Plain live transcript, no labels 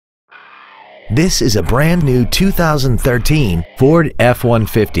This is a brand new 2013 Ford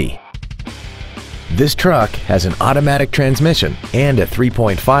F-150. This truck has an automatic transmission and a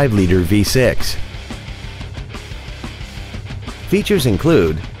 3.5-liter V6. Features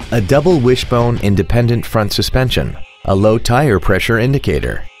include a double wishbone independent front suspension, a low tire pressure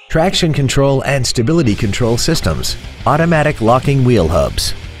indicator, traction control and stability control systems, automatic locking wheel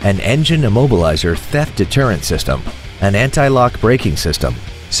hubs, an engine immobilizer theft deterrent system, an anti-lock braking system,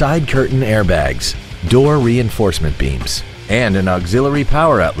 side curtain airbags, door reinforcement beams, and an auxiliary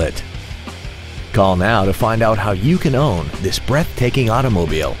power outlet. Call now to find out how you can own this breathtaking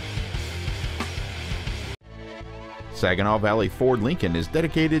automobile. Saginaw Valley Ford Lincoln is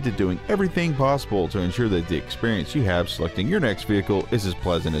dedicated to doing everything possible to ensure that the experience you have selecting your next vehicle is as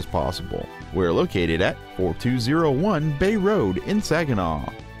pleasant as possible. We're located at 4201 Bay Road in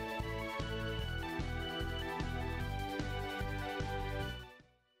Saginaw.